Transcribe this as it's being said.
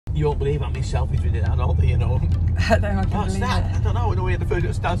You won't believe how many selfies we did out, don't you know? I know, I can What's believe that? it. I don't know. No, we had the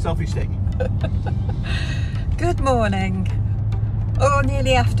first stand selfie stick. Good morning. Or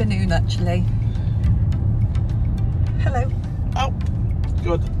nearly afternoon, actually. Hello. Oh,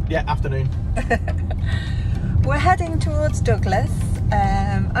 good. Yeah, afternoon. We're heading towards Douglas,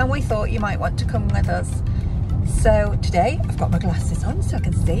 and we thought you might want to come with us. So today I've got my glasses on so I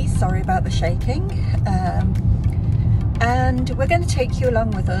can see. Sorry about the shaking. And we're going to take you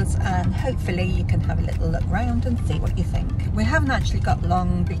along with us, and hopefully you can have a little look round and see what you think. We haven't actually got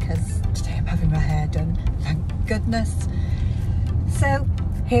long because today I'm having my hair done, thank goodness. So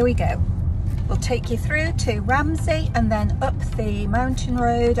here we go. We'll take you through to Ramsey and then up the mountain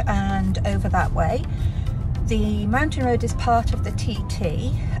road and over that way. The mountain road is part of the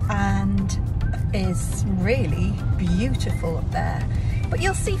TT and is really beautiful up there, but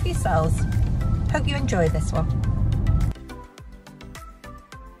you'll see for yourselves. Hope you enjoy this one.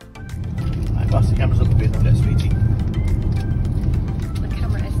 Pass the cameras up a bit, that's sweetie. The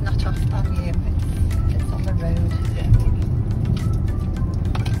camera is not off on you, it's on the road. Yeah, good.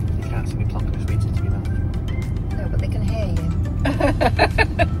 You can't see me plonking a sweetie to me now. No, but they can hear you.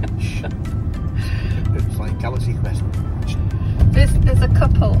 It's like Galaxy Quest. There's a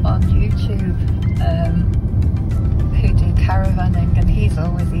couple on YouTube who do caravanning, and he's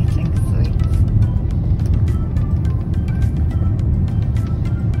always eating sweets.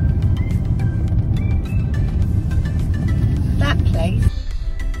 That place,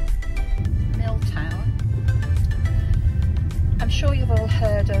 Milltown. I'm sure you've all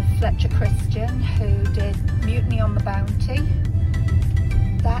heard of Fletcher Christian, who did Mutiny on the Bounty.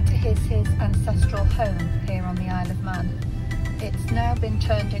 That is his ancestral home here on the Isle of Man. It's now been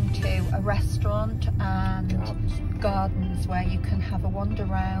turned into a restaurant and gardens where you can have a wander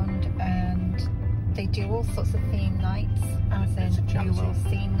around, and they do all sorts of theme nights, as in you will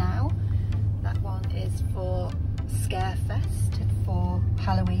see now. That one is for Scarefest for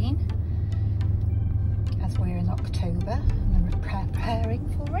Halloween, as we're in October and we're preparing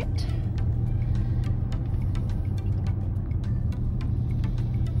for it.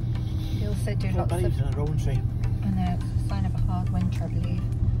 We also do lots of... in a rolling tree. I know, it's a sign of a hard winter, I believe.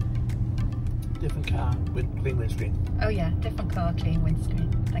 Different car with clean windscreen. Oh yeah, different car, clean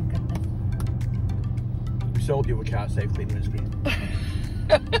windscreen, thank goodness. We sold you a car, safe clean windscreen.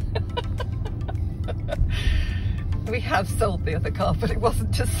 We have sold the other car, but it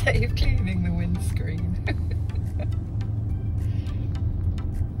wasn't to save cleaning the windscreen.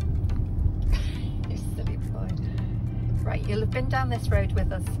 You silly boy. Right, you'll have been down this road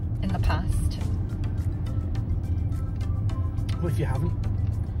with us in the past. Well, if you haven't,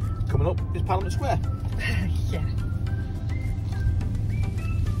 coming up is Parliament Square. Yeah.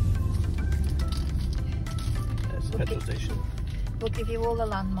 There's the petrol station. We'll give you all the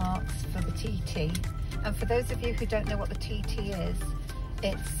landmarks for the TT. And for those of you who don't know what the TT is,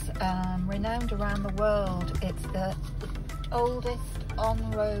 it's renowned around the world. It's the oldest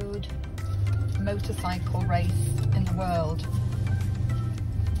on-road motorcycle race in the world.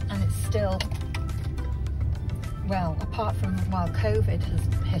 And it's still, well, apart from while COVID has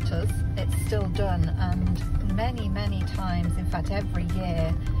hit us, it's still done. And many, many times, in fact every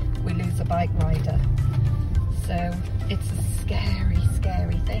year, we lose a bike rider. So it's a scary,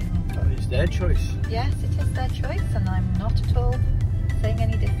 scary thing. But it's their choice. Yes, it is their choice, and I'm not at all saying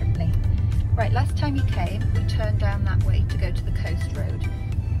any differently. Right, last time you came, we turned down that way to go to the coast road.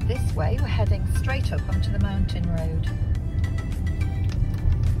 This way, we're heading straight up onto the mountain road.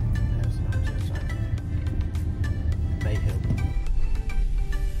 There's the mountain sign. Mayhill.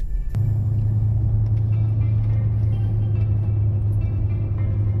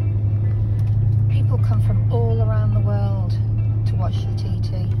 People come from all around the world to watch the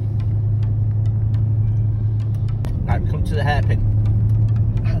TT. Right, we come to the hairpin.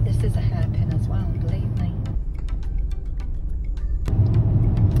 Oh, this is a hairpin as well, believe me.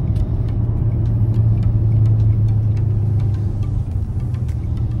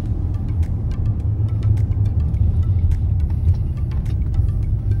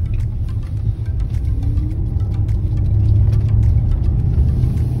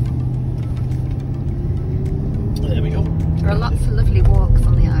 There we go. There are lots of lovely walks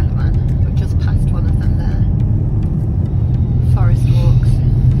on the Isle of Man. We've just passed one of them there. Forest walks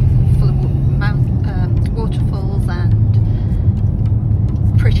full of waterfalls and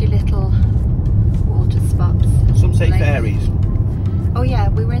pretty little water spots. Some say Lakes. fairies. Oh yeah,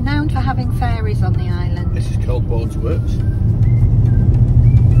 we're renowned for having fairies on the island. This is called Waterworks.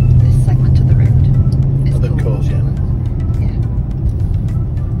 This segment of the road is Of called course, yeah. Yeah.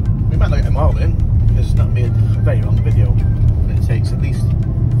 We might not get them all in, because it's not made a very long video. And it takes at least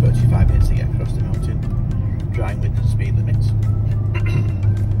 30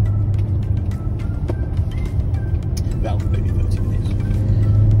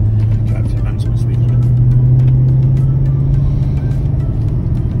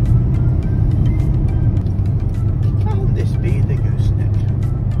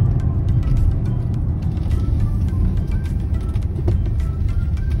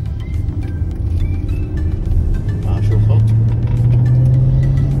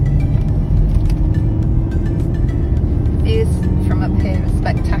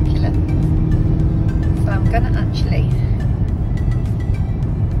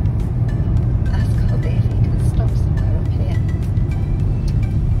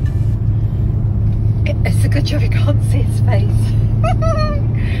 good job you can't see his face.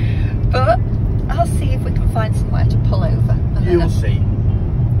 But I'll see if we can find somewhere to pull over. You'll see.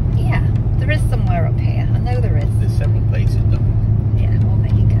 Yeah, there is somewhere up here. I know there is. There's several places though. Yeah, well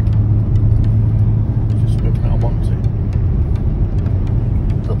there you go. Just swimming I want to.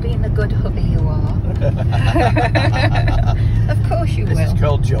 But being the good hubby you are. Of course you will. This is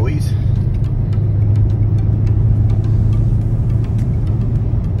called Joey's.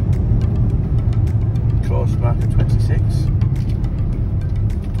 Cross marker 26.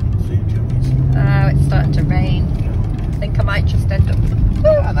 See Joey's. Oh, it's starting to rain. I think I might just end up.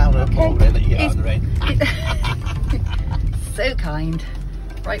 And now we're Okay. really get out of the rain. So kind.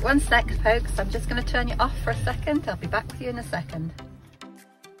 Right, one sec, folks. I'm just going to turn you off for a second. I'll be back with you in a second.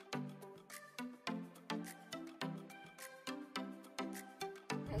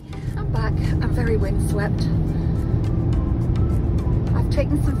 Okay, I'm back. I'm very windswept. I've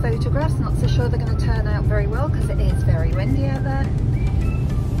taken some photographs. Not so sure they're going to turn out very well because it is very windy out there.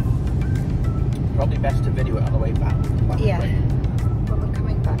 Probably best to video it on the way back. Yeah. When we're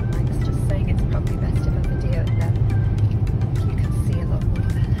coming back, Mike's just saying it's probably best if I video it then. You can see a lot more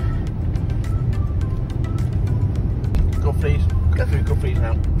then. Go freeze. Go freeze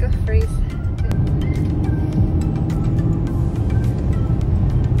now. Go freeze.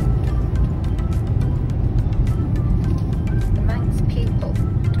 The Manx people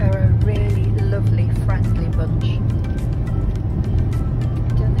are a really lovely, friendly bunch. I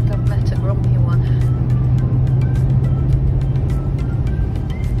don't think I've met a grumpy one.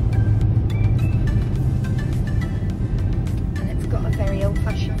 And it's got a very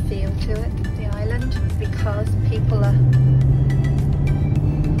old-fashioned feel to it, the island, because people are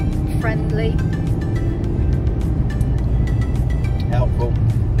friendly. Helpful.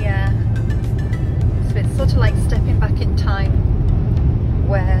 Yeah. So it's sort of like stepping back in time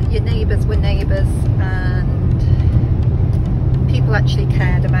where your neighbours were neighbours and people actually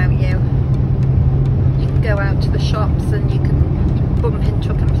cared about you. You can go out to the shops and you can bump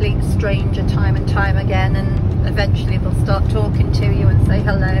into a complete stranger time and time again, and eventually they'll start talking to you and say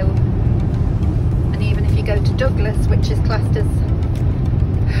hello. And even if you go to Douglas, which is classed as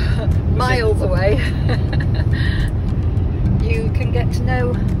miles away, you can get to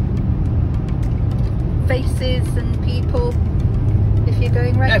know faces and people if you're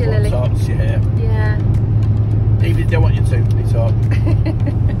going regularly. Everyone talks to you here. Yeah. Even if they don't want you to, they talk.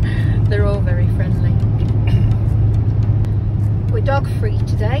 They're all very friendly. We're dog free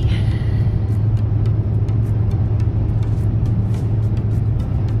today.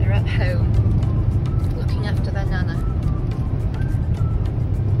 They're at home looking after their nana.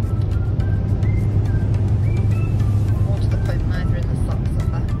 More to the point, neither in the socks of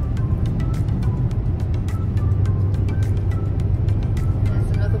her.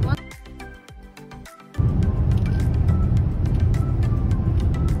 There's another one.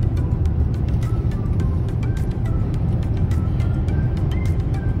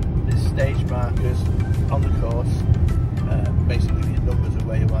 Stage markers on the course, basically the numbers of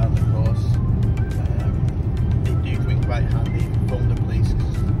where you are on the course. They do come in quite handy if you phone the police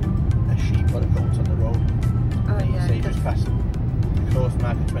because a sheep or a goat on the road. Oh And you yeah. say just past the course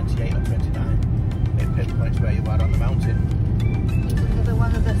marker 28 or 29, it pinpoints where you are on the mountain. Here's another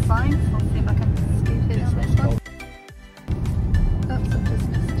one of the signs. I'll see if I can scoop in on this one. Oops, I've just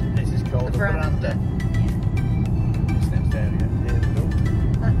missed. This is called the veranda. This next area. Here we go.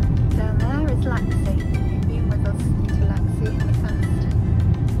 That down there is Laxey. You've been with us to Laxey in the past.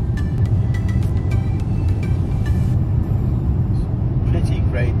 Pretty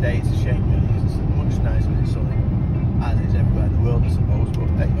great day, it's a shame really, 'cause it's much nicer when it's sunny, as is everywhere in the world I suppose, but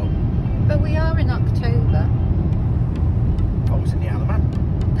there you go. But we are in October. Oh, it's in the Isle of Man.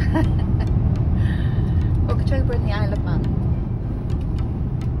 October in the Isle of Man.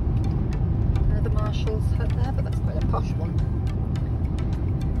 Another Marshall's hut there, but that's quite a posh one.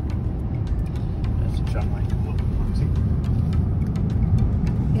 There's the tram line coming up.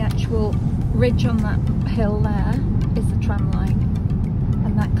 The actual ridge on that hill there is the tram line,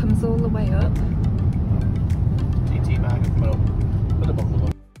 and that comes all the way up. TT marker coming up with the bungalow.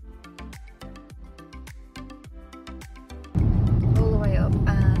 All the way up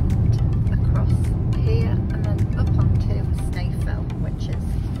and across here, and then up onto Snaefell, which is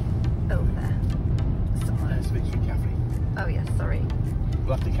over there somewhere. There's the Victory Cafe. Oh yeah, sorry.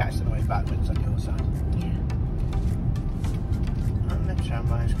 We'll have to catch them way back when it's on the other side. Yeah. And the tram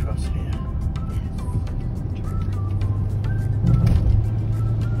lines cross here.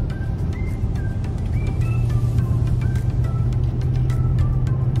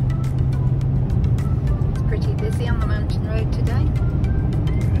 It's pretty busy on the mountain road today.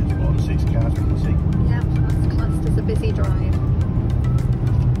 There's more than 6 cars we can see. Yep,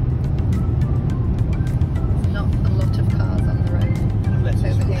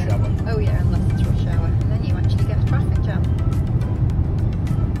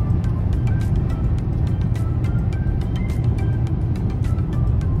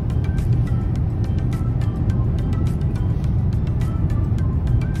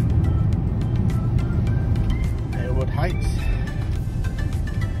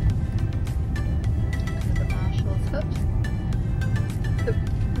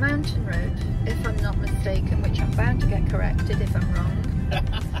 corrected if I'm wrong.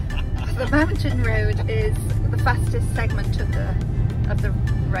 The mountain road is the fastest segment of the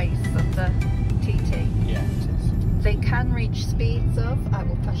race of the TT. Yeah, it is. They can reach speeds of, I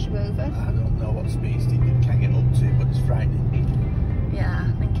will pass you over. I don't know what speeds they can get up to, but it's frightening. Yeah,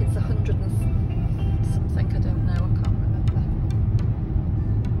 I think it's 100 and something, I don't know, I can't remember.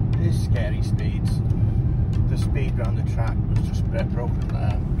 It is scary speeds. The speed round the track was just broken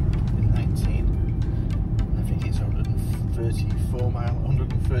in 19. I think it's 134 mile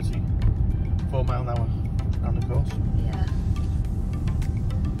an hour around the course. Yeah.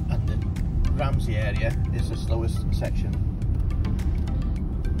 And the Ramsey area is the slowest section.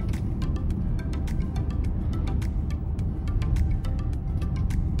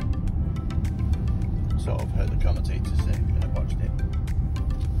 Sort of heard the commentators say when I watched it.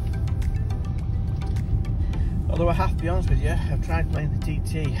 Although I have to be honest with you, I've tried playing the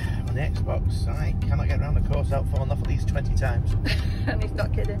TT on the Xbox. I cannot get around the course without falling off at least 20 times. And he's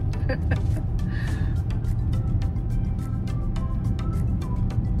not kidding.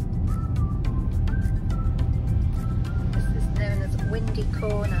 This is known as Windy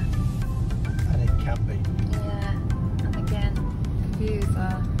Corner. And it can be. Yeah, and again, the views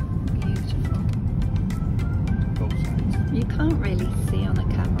are beautiful. Both sides. You can't really see on a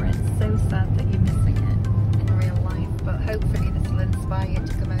camera, it's so sad that you're missing it in real life, but hopefully this will inspire you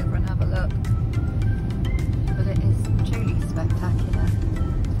to come over and have a look. But it is truly spectacular.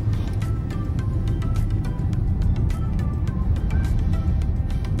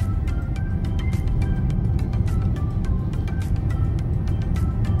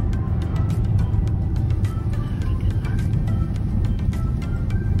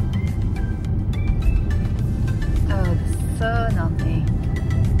 Oh, the sun on the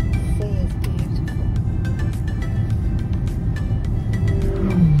sea is beautiful.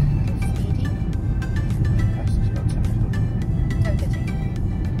 Speedy. Past us about 10 o'clock. Oh, did he?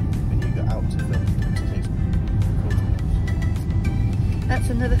 When you got out to film, to take photographs. That's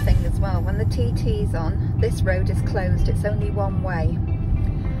another thing as well. When the TT's on, this road is closed. It's only one way.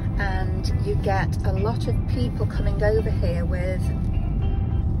 And you get a lot of people coming over here with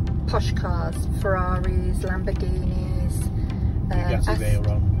posh cars, Ferraris, Lamborghinis, Bugatti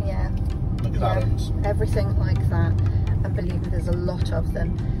Veyron, yeah, McLarens. yeah, everything like that. And believe me, there's a lot of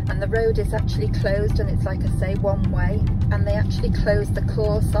them. And the road is actually closed, and it's like I say, one way. And they actually close the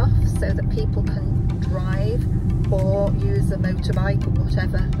course off so that people can drive or use a motorbike or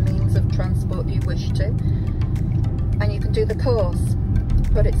whatever means of transport you wish to. And you can do the course,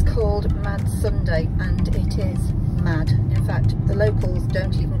 but it's called Mad Sunday, and it is mad. In fact, the locals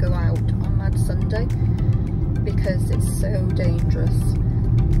don't even go out on Mad Sunday because it's so dangerous.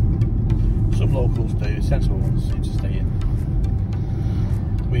 Some locals do, sensible ones seem to stay in.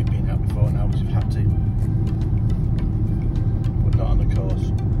 We've been out before now because we've had to, but not on the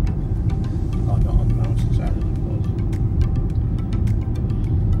course, or not on the mountain side of the course.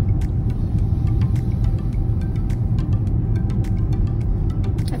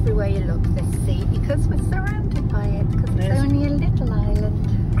 Everywhere you look, there's sea because we're surrounded by it, because it's Yes. only a little island.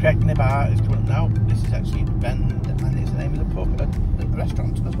 Cregny Bar is coming up now. This is actually the Bend, and it's the name of the pub, the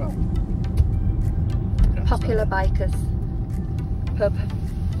restaurant as well. Popular Bikers pub.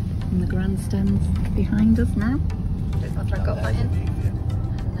 And the grandstand's behind us now. I don't know if I got that in. And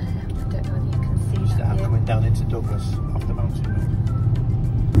I don't know if you can see that Start view. coming down into Douglas off the mountain road.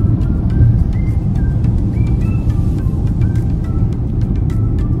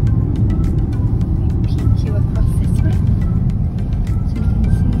 Peek you across this way so you can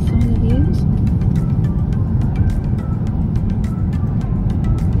see some of the views.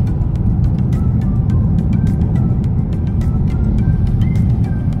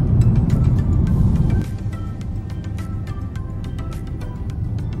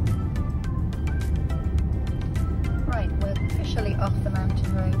 Right, we're officially off the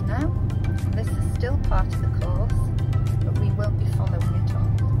mountain road now. This is still part of the course, but we won't be following it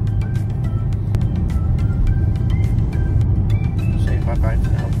on. Say bye bye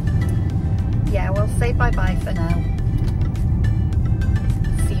for now. Yeah, we'll say bye-bye for now.